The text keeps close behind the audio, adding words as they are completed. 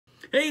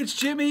Hey, it's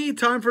Jimmy.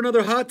 Time for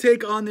another hot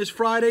take on this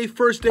Friday,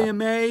 first day of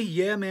May.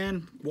 Yeah,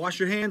 man. Wash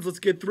your hands. Let's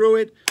get through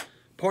it.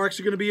 Parks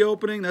are going to be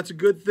opening. That's a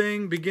good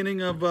thing.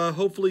 Beginning of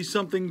hopefully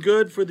something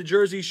good for the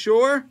Jersey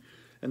Shore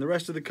and the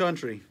rest of the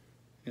country.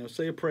 You know,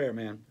 say a prayer,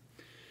 man.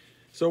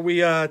 So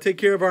we take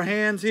care of our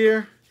hands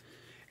here.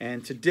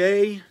 And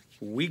today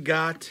we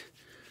got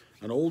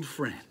an old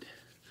friend.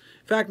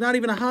 In fact, not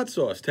even a hot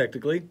sauce,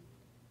 technically.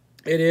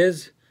 It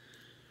is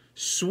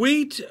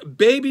Sweet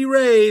Baby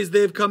Ray's.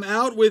 They've come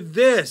out with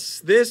this.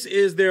 This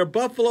is their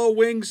buffalo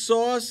wing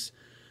sauce.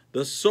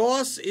 The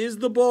sauce is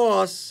the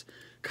boss.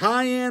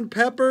 Cayenne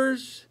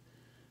peppers,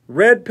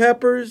 red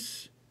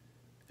peppers,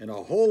 and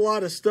a whole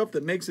lot of stuff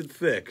that makes it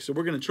thick. So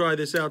we're going to try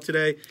this out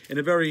today in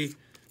a very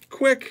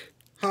quick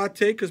hot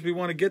take because we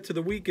want to get to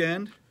the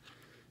weekend.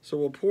 So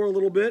we'll pour a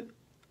little bit.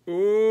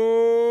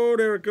 Oh,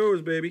 there it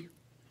goes, baby.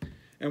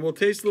 And we'll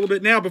taste a little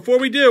bit. Now, before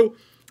we do,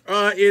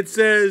 it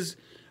says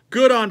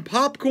good on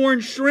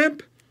popcorn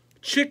shrimp,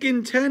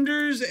 chicken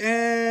tenders,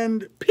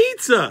 and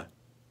pizza.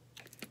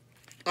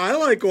 I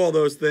like all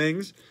those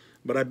things,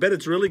 but I bet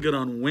it's really good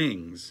on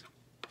wings.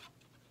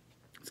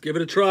 Let's give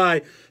it a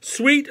try.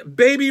 Sweet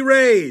Baby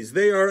Ray's.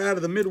 They are out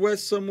of the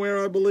Midwest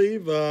somewhere, I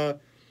believe.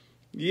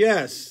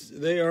 Yes,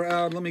 they are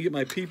out. Let me get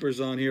my peepers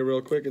on here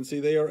real quick and see.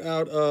 They are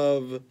out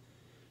of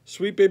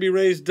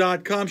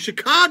sweetbabyrays.com.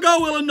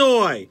 Chicago,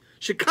 Illinois.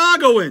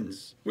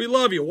 Chicagoans, we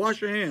love you.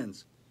 Wash your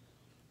hands.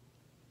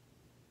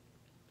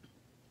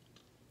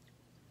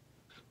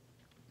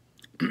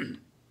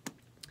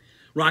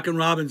 Rockin'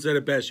 Robin said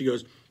it best. She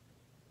goes,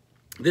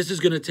 this is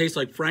going to taste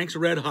like Frank's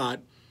Red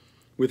Hot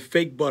with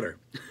fake butter.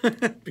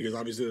 Because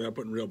obviously they're not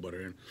putting real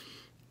butter in.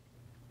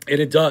 And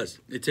it does.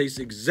 It tastes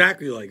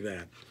exactly like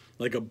that.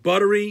 Like a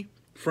buttery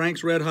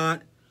Frank's Red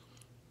Hot.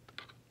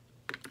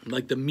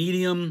 Like the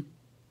medium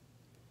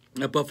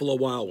at Buffalo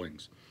Wild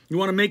Wings. You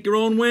want to make your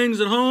own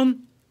wings at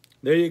home?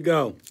 There you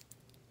go.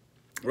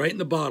 Right in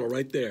the bottle,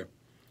 right there.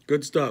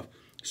 Good stuff.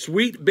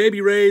 Sweet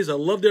Baby Ray's. I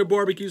love their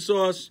barbecue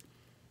sauce.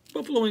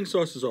 Buffalo wing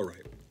sauce is all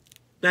right.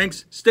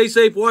 Thanks. Stay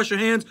safe. Wash your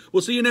hands.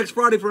 We'll see you next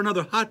Friday for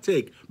another hot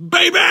take.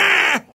 Baby!